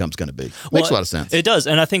what your income's going to be. Makes a lot of sense. It does.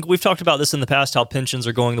 And I think we've talked about this in the past, how pensions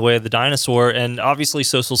are going the way of the dinosaur. And obviously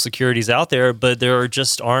Social Security's out there, but there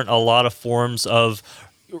just aren't a lot of forms of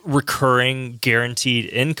recurring guaranteed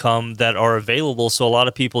income that are available. So a lot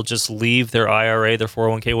of people just leave their IRA, their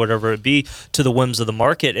 401k, whatever it be, to the whims of the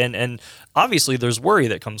market. And obviously there's worry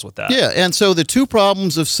that comes with that. Yeah. And so the two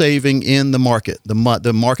problems of saving in the market, the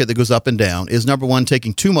market that goes up and down, is number one,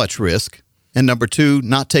 taking too much risk. And number two,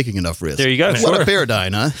 not taking enough risk. There you go. What a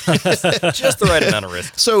paradigm, huh? Just the right amount of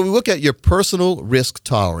risk. So we look at your personal risk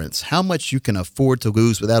tolerance, how much you can afford to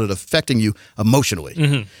lose without it affecting you emotionally.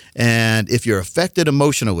 Mm-hmm. And if you're affected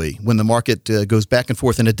emotionally when the market goes back and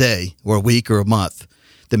forth in a day or a week or a month,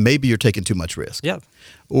 then maybe you're taking too much risk. Yeah.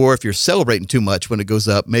 Or if you're celebrating too much when it goes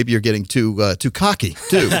up, maybe you're getting too cocky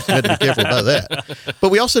too. So you have to be careful about that.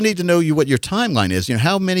 But we also need to know what your timeline is. You know,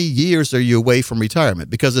 how many years are you away from retirement?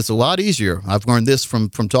 Because it's a lot easier. I've learned this from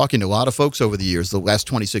talking to a lot of folks over the years, the last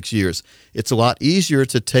 26 years. It's a lot easier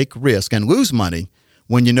to take risk and lose money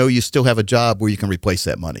when you know you still have a job where you can replace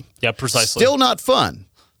that money. Yeah, precisely. Still not fun.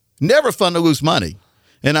 Never fun to lose money.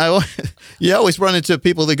 And you always run into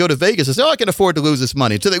people that go to Vegas and say, I can afford to lose this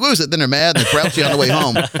money. Until they lose it, then they're mad and they're grouchy on the way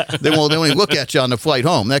home. They won't even look at you on the flight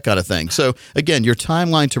home, that kind of thing. So, again, your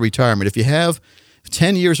timeline to retirement. If you have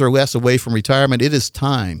 10 years or less away from retirement, it is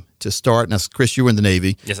time to start. Now, Chris, you were in the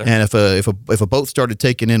Navy. Yes, sir. And if a boat started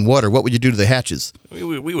taking in water, what would you do to the hatches?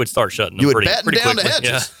 We would start shutting them You would pretty batten down the quickly.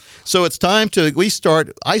 hatches. Yeah. So it's time to at least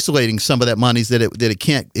start isolating some of that money that it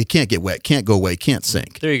can't get wet, can't go away, can't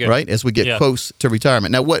sink. There you go. Right? As we get close to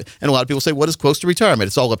retirement. Now, and a lot of people say, what is close to retirement?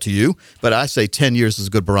 It's all up to you. But I say 10 years is a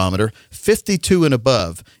good barometer. 52 and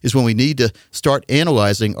above is when we need to start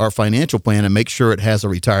analyzing our financial plan and make sure it has a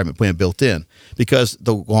retirement plan built in. Because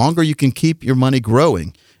the longer you can keep your money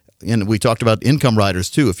growing, and we talked about income riders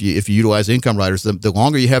too. If you utilize income riders, the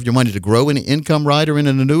longer you have your money to grow in an income rider in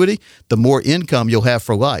an annuity, the more income you'll have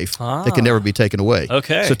for life that can never be taken away.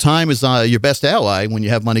 Okay. So time is your best ally when you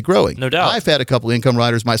have money growing. No doubt. I've had a couple income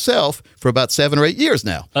riders myself for about 7 or 8 years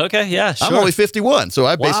now. Okay, yeah, sure. I'm only 51, so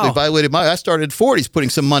I basically Wow. violated I started at 40s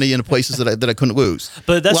putting some money into places that I couldn't lose.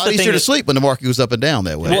 But that's a lot the easier thing to that- sleep when the market goes up and down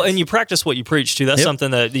that way. Well, and you practice what you preach too. That's Yep.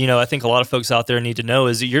 something that, I think a lot of folks out there need to know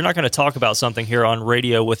is you're not going to talk about something here on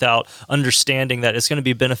radio without understanding that it's going to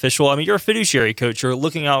be beneficial. I mean, you're a fiduciary coach. You're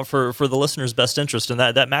looking out for the listener's best interest, and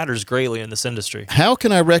that matters greatly in this industry. How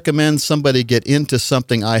can I recommend somebody get into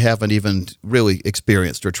something I haven't even really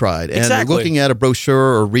experienced or tried? And Exactly. looking at a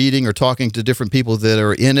brochure or reading or talking to different people that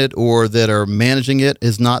are in it or that are managing it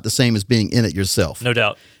is not the same as being in it yourself. No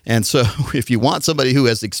doubt. And so if you want somebody who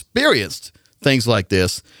has experienced things like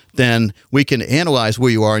this, then we can analyze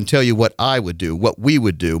where you are and tell you what I would do, what we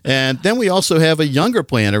would do. And then we also have a younger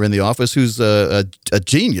planner in the office who's a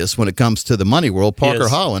genius when it comes to the money world, Parker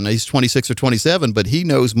is. Holland. He's 26 or 27, but he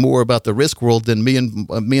knows more about the risk world than me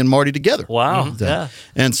and Marty together. Wow. Yeah.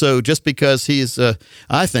 And so just because he's,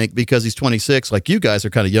 I think because he's 26, like you guys are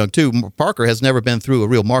kind of young too, Parker has never been through a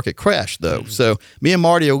real market crash though. So me and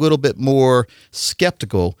Marty are a little bit more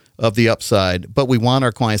skeptical of the upside, but we want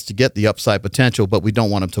our clients to get the upside potential, but we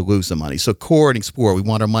don't want them to lose the money. So core and explore, we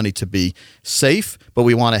want our money to be safe, but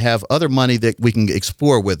we want to have other money that we can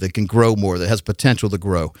explore with, that can grow more, that has potential to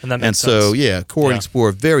grow. And that makes so, sense. core and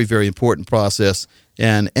explore, very, very important process.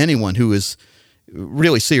 And anyone who is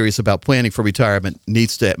really serious about planning for retirement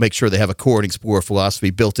needs to make sure they have a core and explore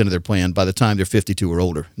philosophy built into their plan by the time they're 52 or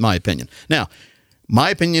older, in my opinion. Now, My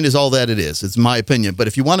opinion is all that it is. It's my opinion. But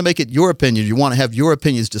if you want to make it your opinion, you want to have your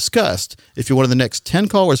opinions discussed, if you're one of the next 10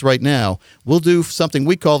 callers right now, we'll do something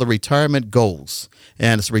we call the retirement goals.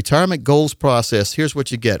 And it's a retirement goals process. Here's what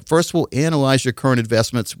you get. First, we'll analyze your current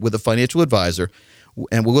investments with a financial advisor,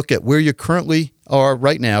 and we'll look at where you currently are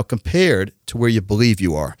right now compared to where you believe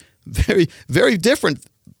you are. Very, very different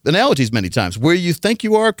analogies many times. Where you think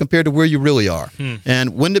you are compared to where you really are.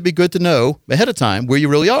 And wouldn't it be good to know ahead of time where you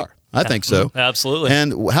really are? I think so. Absolutely.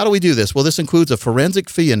 And how do we do this? Well, this includes a forensic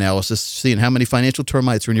fee analysis, seeing how many financial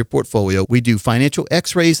termites are in your portfolio. We do financial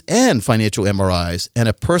x-rays and financial MRIs, and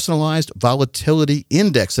a personalized volatility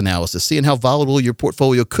index analysis, seeing how volatile your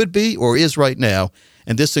portfolio could be or is right now.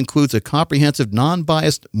 And this includes a comprehensive,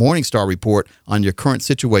 non-biased Morningstar report on your current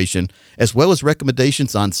situation, as well as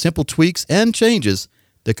recommendations on simple tweaks and changes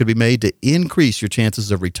that could be made to increase your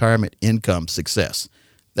chances of retirement income success.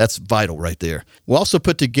 That's vital right there. We'll also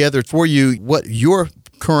put together for you what your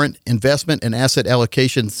current investment and asset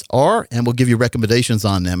allocations are, and we'll give you recommendations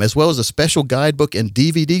on them, as well as a special guidebook and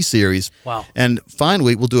DVD series. Wow. And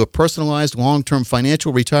finally, we'll do a personalized long-term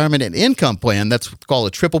financial retirement and income plan, that's called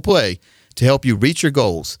a triple play, to help you reach your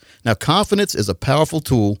goals. Now, confidence is a powerful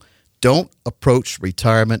tool. Don't approach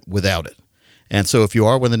retirement without it. And so if you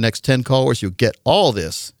are one of the next 10 callers, you'll get all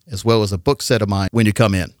this, as well as a book set of mine when you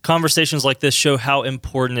come in. Conversations like this show how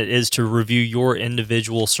important it is to review your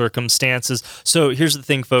individual circumstances. So here's the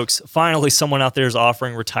thing, folks. Finally, someone out there is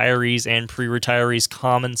offering retirees and pre-retirees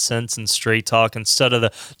common sense and straight talk instead of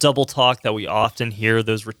the double talk that we often hear,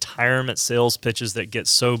 those retirement sales pitches that get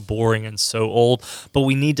so boring and so old. But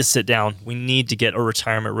we need to sit down. We need to get a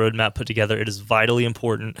retirement roadmap put together. It is vitally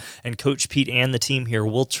important. And Coach Pete and the team here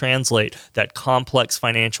will translate that complex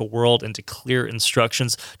financial world into clear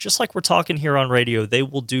instructions. Just like we're talking here on radio, they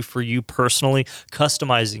will do for you personally,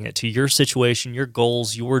 customizing it to your situation, your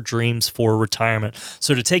goals, your dreams for retirement.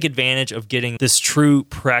 So to take advantage of getting this true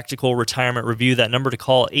practical retirement review, that number to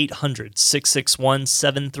call,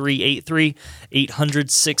 800-661-7383,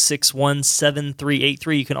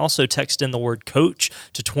 800-661-7383. You can also text in the word coach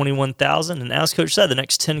to 21,000. And as Coach said, the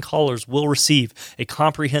next 10 callers will receive a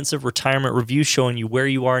comprehensive retirement review showing you where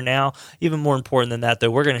you are now. Even more important than that, though,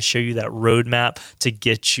 we're going to show you that roadmap to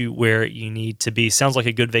get you where you need to be. Sounds like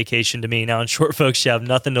a good vacation to me. Now, in short, folks, you have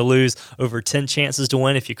nothing to lose. Over 10 chances to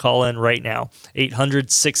win if you call in right now.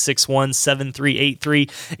 800-661-7383,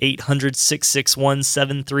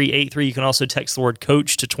 800-661-7383. You can also text the word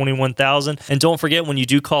coach to 21,000. And don't forget, when you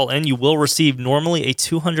do call in, you will receive normally a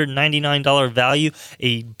 $299 value,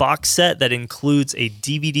 a box set that includes a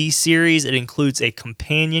DVD series. It includes a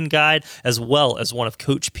companion guide, as well as one of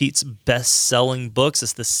Coach Pete's best-selling books.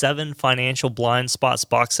 It's the 7 Financial Blind Spots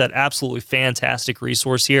box set. Absolutely fantastic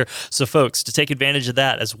resource here. So folks, to take advantage of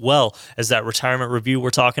that, as well as that retirement review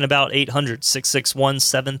we're talking about,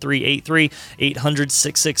 800-661-7383,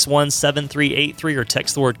 800-661-7383, or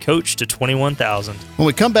text the word coach to 21,000. When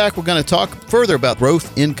we come back, we're going to talk further about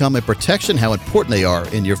growth, income, and protection, how important they are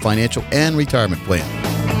in your financial and retirement plan.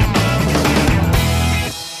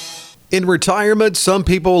 In retirement, some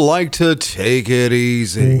people like to take it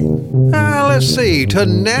easy. Let's see, to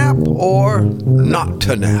nap or not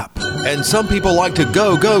to nap. And some people like to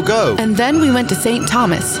go, go, go. And then we went to St.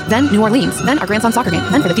 Thomas, then New Orleans, then our grandson's soccer game,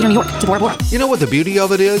 then for the Theater New York to Bora Bora. You know what the beauty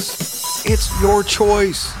of it is? It's your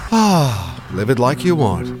choice. Live it like you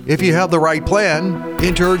want. If you have the right plan,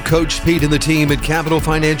 enter Coach Pete and the team at Capital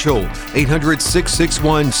Financial,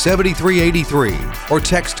 800-661-7383, or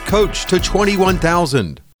text coach to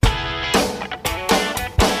 21,000.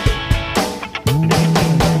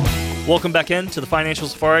 Welcome back in to the Financial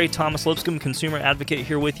Safari. Thomas Lipscomb, consumer advocate,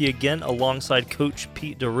 here with you again alongside Coach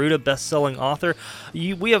Pete D'Arruda, best-selling author.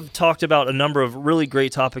 We have talked about a number of really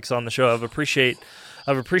great topics on the show. I've appreciated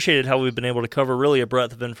how we've been able to cover really a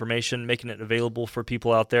breadth of information, making it available for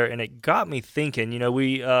people out there. And it got me thinking,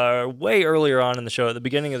 we way earlier on in the show, at the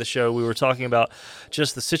beginning of the show, we were talking about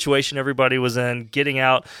just the situation everybody was in, getting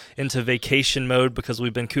out into vacation mode because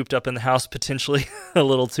we've been cooped up in the house potentially a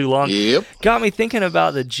little too long. Yep. Got me thinking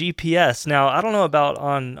about the GPS. Now, I don't know about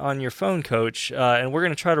on your phone, Coach, and we're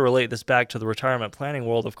going to try to relate this back to the retirement planning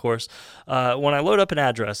world, of course. When I load up an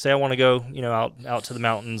address, say I want to go, out to the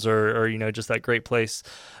mountains or just that great place,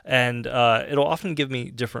 and it'll often give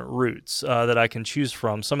me different routes that I can choose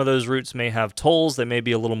from. Some of those routes may have tolls. They may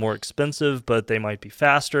be a little more expensive, but they might be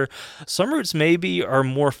faster. Some routes maybe are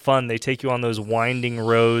more fun. They take you on those winding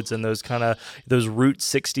roads and those Route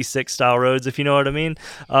 66 style roads, if you know what I mean.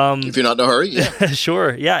 If you're not in a hurry, yeah.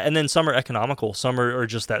 Sure, yeah. And then some are economical. Some are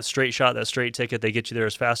just that straight shot, that straight ticket. They get you there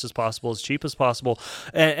as fast as possible, as cheap as possible.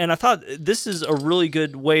 And I thought this is a really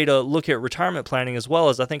good way to look at retirement planning as well,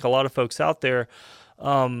 as I think a lot of folks out there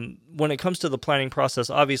when it comes to the planning process,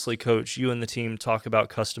 obviously, Coach, you and the team talk about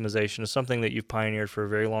customization as something that you've pioneered for a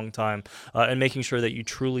very long time, and making sure that you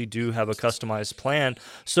truly do have a customized plan.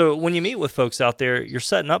 So when you meet with folks out there, you're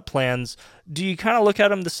setting up plans. Do you kind of look at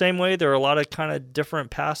them the same way? There are a lot of kind of different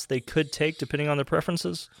paths they could take depending on their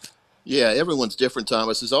preferences? Yeah, everyone's different,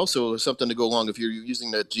 Thomas. There's also something to go along if you're using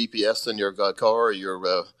the GPS in your car or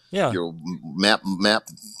your map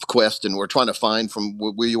quest, and we're trying to find from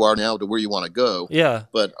where you are now to where you want to go. Yeah.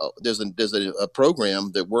 But there's a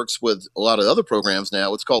program that works with a lot of other programs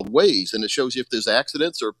now. It's called Waze, and it shows you if there's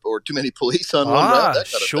accidents or too many police on one route.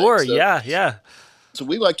 That kind sure. of thing. So, yeah. So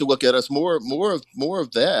we like to look at us more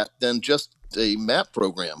of that than just a map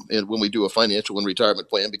program when we do a financial and retirement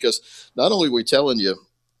plan, because not only are we telling you,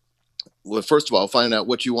 well, first of all, finding out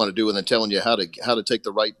what you want to do and then telling you how to take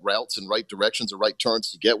the right routes and right directions or right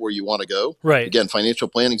turns to get where you want to go. Right. Again, financial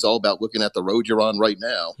planning is all about looking at the road you're on right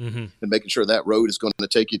now and making sure that road is going to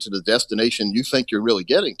take you to the destination you think you're really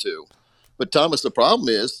getting to. But Thomas, the problem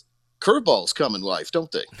is curveballs come in life,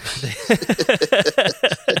 don't they?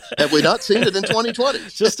 Have we not seen it in 2020?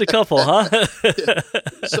 Just a couple, huh?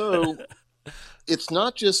 So it's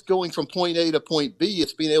not just going from point A to point B.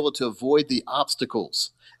 It's being able to avoid the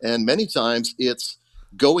obstacles. And many times it's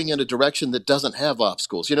going in a direction that doesn't have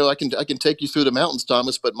obstacles. You know, I can take you through the mountains,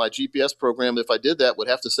 Thomas, but my GPS program, if I did that, would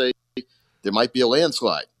have to say there might be a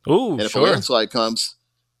landslide. Ooh, and if sure. a landslide comes,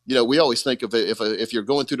 you know, we always think of if you're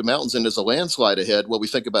going through the mountains and there's a landslide ahead, well, we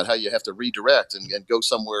think about how you have to redirect and go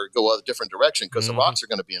somewhere, go a different direction because the rocks are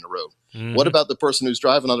going to be in the road. What about the person who's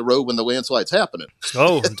driving on the road when the landslide's happening?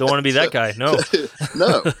 Oh, don't want to be that guy. No.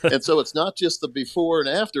 No. And so it's not just the before and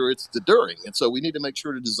after, it's the during. And so we need to make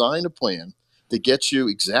sure to design a plan that gets you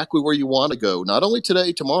exactly where you want to go, not only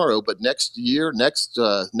today, tomorrow, but next year, next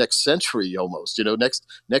century almost, you know,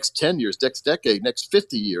 next 10 years, next decade, next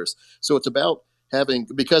 50 years. So it's about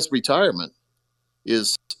because retirement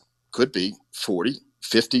could be 40,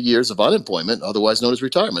 50 years of unemployment, otherwise known as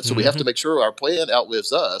retirement. So we have to make sure our plan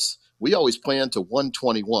outlives us. We always plan to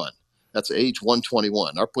 121. That's age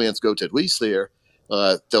 121. Our plans go to at least there.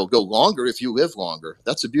 They'll go longer if you live longer.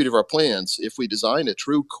 That's the beauty of our plans. If we design a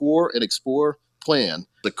true core and explore plan,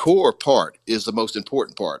 the core part is the most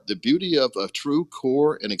important part. The beauty of a true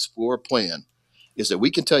core and explore plan is that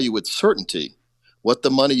we can tell you with certainty what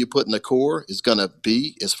the money you put in the core is going to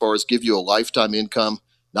be as far as give you a lifetime income,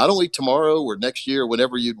 not only tomorrow or next year,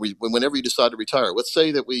 whenever you decide to retire. Let's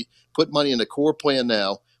say that we put money in the core plan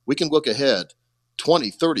now. We can look ahead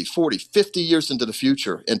 20, 30, 40, 50 years into the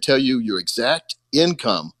future and tell you your exact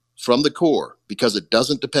income from the core because it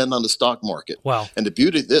doesn't depend on the stock market. Wow. And the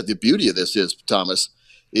beauty of this is, Thomas,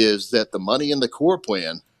 is that the money in the core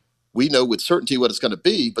plan, we know with certainty what it's going to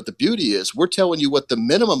be, but the beauty is we're telling you what the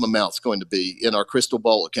minimum amount's going to be in our crystal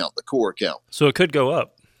ball account, the core account. So it could go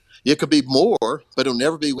up. It could be more, but it'll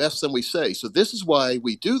never be less than we say. So this is why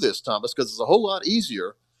we do this, Thomas, because it's a whole lot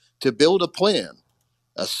easier to build a plan,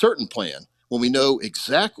 a certain plan, when we know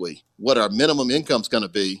exactly what our minimum income's going to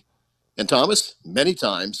be. And Thomas, many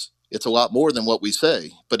times it's a lot more than what we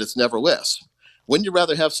say, but it's never less. Wouldn't you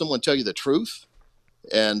rather have someone tell you the truth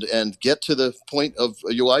and get to the point of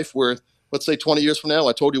your life where, let's say 20 years from now,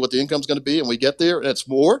 I told you what the income's going to be and we get there and it's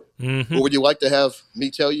more? Or would you like to have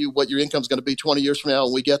me tell you what your income's going to be 20 years from now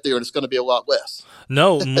and we get there and it's going to be a lot less?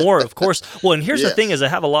 No, more, of course. Well, and here's the thing is I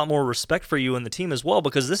have a lot more respect for you and the team as well,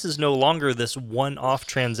 because this is no longer this one-off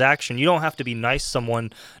transaction. You don't have to be nice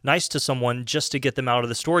to someone just to get them out of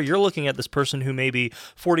the store. You're looking at this person who may be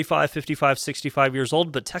 45, 55, 65 years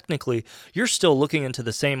old, but technically you're still looking into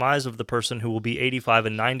the same eyes of the person who will be 85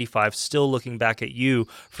 and 95, still looking back at you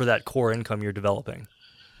for that core income you're developing.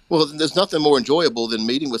 Well, there's nothing more enjoyable than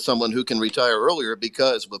meeting with someone who can retire earlier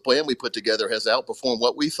because the plan we put together has outperformed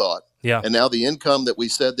what we thought. Yeah. And now the income that we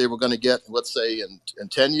said they were going to get, let's say in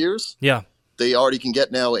 10 years, they already can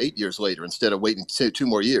get now 8 years later instead of waiting 2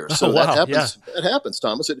 more years. So that happens. That happens,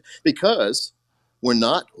 Thomas, because we're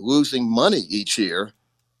not losing money each year.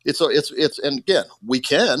 It's and again, we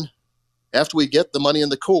can, after we get the money in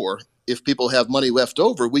the core, if people have money left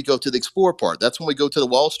over, we go to the explore part. That's when we go to the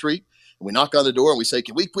Wall Street. We knock on the door and we say,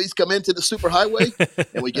 "Can we please come into the superhighway?"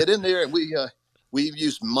 And we get in there and we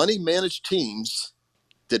use money managed teams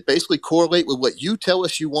that basically correlate with what you tell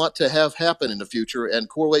us you want to have happen in the future and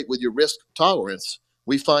correlate with your risk tolerance.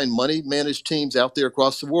 We find money managed teams out there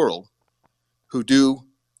across the world who do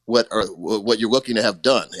what you're looking to have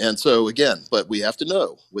done. And so again, but we have to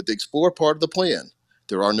know with the explore part of the plan,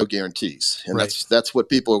 there are no guarantees, and that's what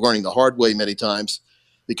people are learning the hard way many times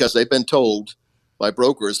because they've been told by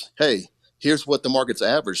brokers, hey, here's what the market's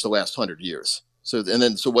averaged the last 100 years. So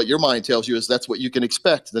what your mind tells you is that's what you can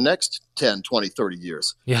expect the next 10, 20, 30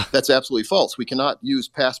 years. Yeah. That's absolutely false. We cannot use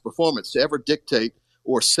past performance to ever dictate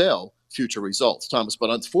or sell future results, Thomas. But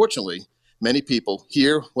unfortunately, many people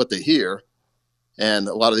hear what they hear, and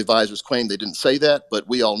a lot of the advisors claim they didn't say that, but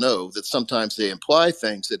we all know that sometimes they imply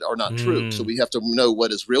things that are not true. So we have to know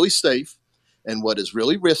what is really safe and what is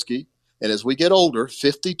really risky. And as we get older,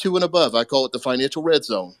 52 and above, I call it the financial red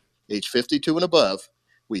zone, age 52 and above,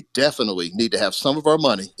 we definitely need to have some of our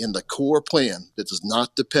money in the core plan that does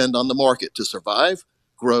not depend on the market to survive,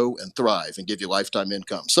 grow, and thrive and give you lifetime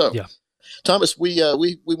income. So, Thomas, we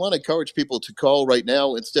want to encourage people to call right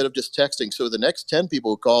now instead of just texting. So the next 10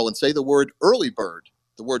 people who call and say the word early bird,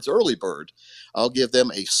 the words early bird, I'll give them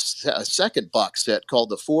a second box set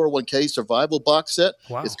called the 401k Survival Box Set.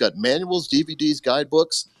 Wow. It's got manuals, DVDs,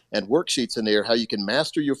 guidebooks, and worksheets in there, how you can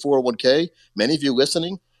master your 401k. Many of you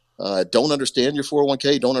listening don't understand your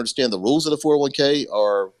 401k, don't understand the rules of the 401k,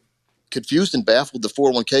 are confused and baffled. The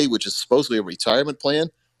 401k, which is supposedly a retirement plan,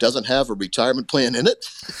 doesn't have a retirement plan in it.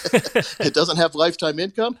 It doesn't have lifetime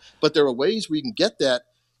income, but there are ways we can get that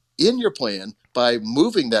in your plan by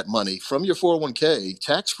moving that money from your 401k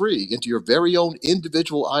tax-free into your very own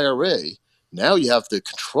individual IRA. Now you have the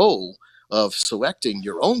control of selecting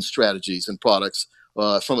your own strategies and products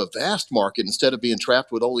from a vast market instead of being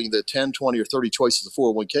trapped with only the 10, 20, or 30 choices the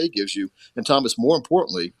 401k gives you. And Thomas, more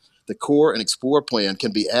importantly, the Core and Explore plan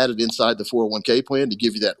can be added inside the 401k plan to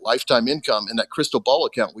give you that lifetime income and that crystal ball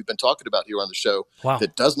account we've been talking about here on the show. Wow.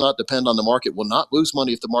 That does not depend on the market, will not lose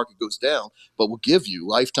money if the market goes down, but will give you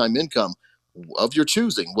lifetime income of your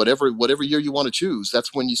choosing, whatever year you want to choose.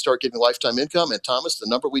 That's when you start getting lifetime income. And Thomas, the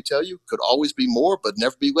number we tell you could always be more, but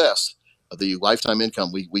never be less of the lifetime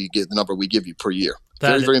income we get, the number we give you per year.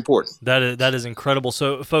 Very important. That is incredible.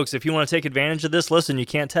 So, folks, if you want to take advantage of this, listen, you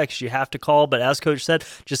can't text. You have to call. But as Coach said,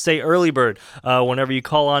 just say early bird whenever you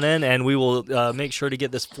call on in, and we will make sure to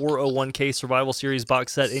get this 401k Survival Series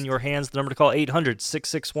box set in your hands. The number to call,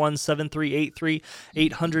 800-661-7383,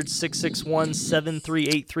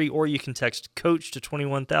 800-661-7383, or you can text COACH to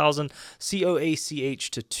 21000, COACH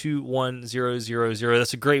to 21000.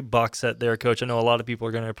 That's a great box set there, Coach. I know a lot of people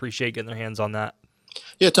are going to appreciate getting their hands on that.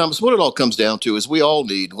 Yeah, Thomas, what it all comes down to is we all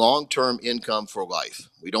need long-term income for life.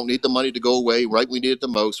 We don't need the money to go away right when we need it the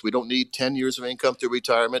most. We don't need 10 years of income through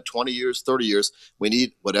retirement, 20 years, 30 years. We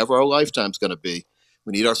need whatever our lifetime's going to be.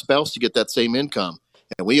 We need our spouse to get that same income.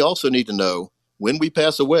 And we also need to know when we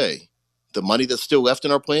pass away, the money that's still left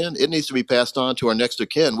in our plan, it needs to be passed on to our next of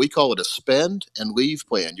kin. We call it a spend and leave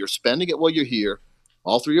plan. You're spending it while you're here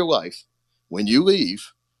all through your life. When you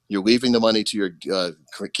leave, you're leaving the money to your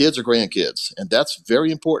kids or grandkids. And that's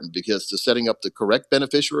very important because to setting up the correct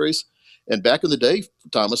beneficiaries. And back in the day,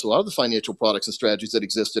 Thomas, a lot of the financial products and strategies that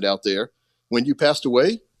existed out there, when you passed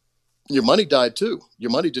away, your money died too.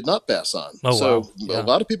 Your money did not pass on. Oh, so wow. Yeah. A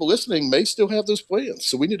lot of people listening may still have those plans.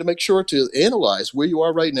 So we need to make sure to analyze where you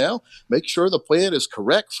are right now, make sure the plan is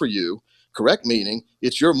correct for you. Correct meaning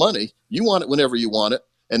it's your money. You want it whenever you want it.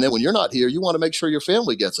 And then when you're not here, you want to make sure your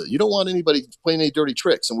family gets it. You don't want anybody playing any dirty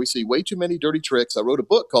tricks. And we see way too many dirty tricks. I wrote a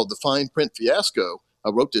book called The Fine Print Fiasco.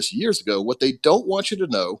 I wrote this years ago. What they don't want you to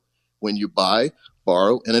know when you buy,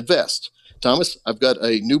 borrow, and invest. Thomas, I've got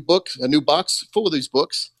a new book, a new box full of these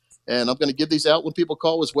books. And I'm going to give these out when people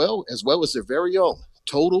call as well as their very own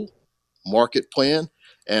total market plan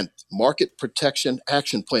and market protection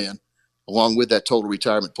action plan, along with that total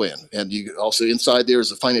retirement plan. And you also inside there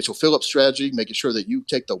is a financial fill-up strategy, making sure that you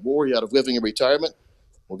take the worry out of living in retirement.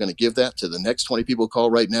 We're going to give that to the next 20 people who call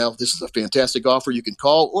right now. This is a fantastic offer. You can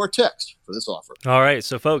call or text for this offer. All right.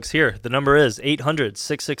 So, folks, here, the number is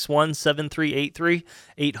 800-661-7383,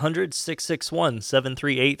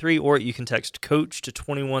 800-661-7383, or you can text COACH to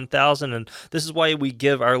 21000. And this is why we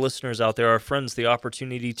give our listeners out there, our friends, the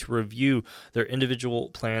opportunity to review their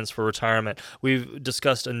individual plans for retirement. We've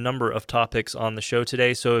discussed a number of topics on the show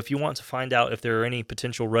today. So if you want to find out if there are any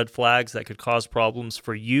potential red flags that could cause problems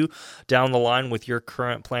for you down the line with your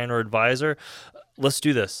current plan or advisor, let's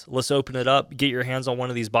do this. Let's open it up, get your hands on one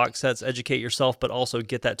of these box sets, educate yourself, but also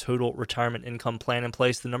get that total retirement income plan in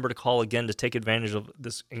place. The number to call again to take advantage of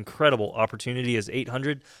this incredible opportunity is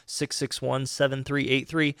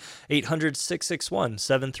 800-661-7383,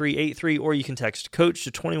 800-661-7383, or you can text COACH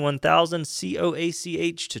to 21000,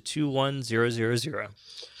 COACH to 21000.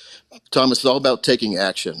 Thomas, it's all about taking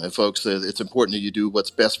action. And folks, it's important that you do what's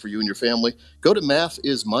best for you and your family. Go to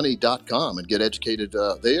mathismoney.com and get educated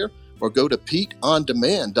there, or go to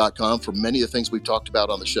PeteOnDemand.com for many of the things we've talked about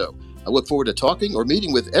on the show. I look forward to talking or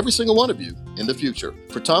meeting with every single one of you in the future.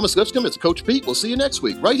 For Thomas Lipscomb, it's Coach Pete. We'll see you next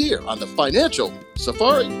week right here on the Financial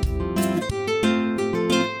Safari.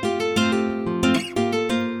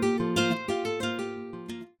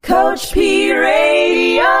 Coach P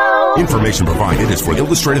Radio. Information provided is for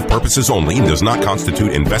illustrative purposes only and does not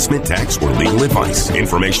constitute investment, tax, or legal advice.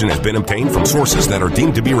 Information has been obtained from sources that are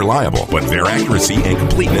deemed to be reliable, but their accuracy and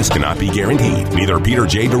completeness cannot be guaranteed. Neither Peter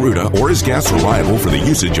J. D'Arruda or his guests are liable for the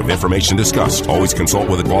usage of information discussed. Always consult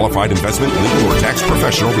with a qualified investment, legal, or tax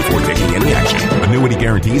professional before taking any action. Annuity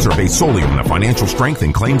guarantees are based solely on the financial strength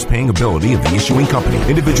and claims-paying ability of the issuing company.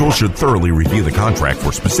 Individuals should thoroughly review the contract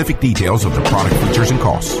for specific details of the product features and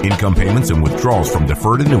costs. Income payments and withdrawals from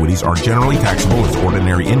deferred annuities are generally taxable as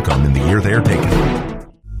ordinary income in the year they are taken.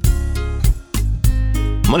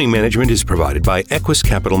 Money management is provided by Equus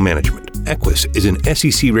Capital Management. Equus is an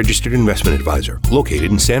SEC-registered investment advisor located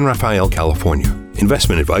in San Rafael, California.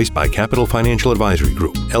 Investment advice by Capital Financial Advisory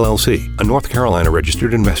Group, LLC, a North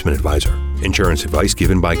Carolina-registered investment advisor. Insurance advice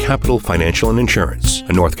given by Capital Financial and Insurance,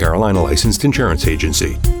 a North Carolina licensed insurance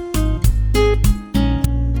agency.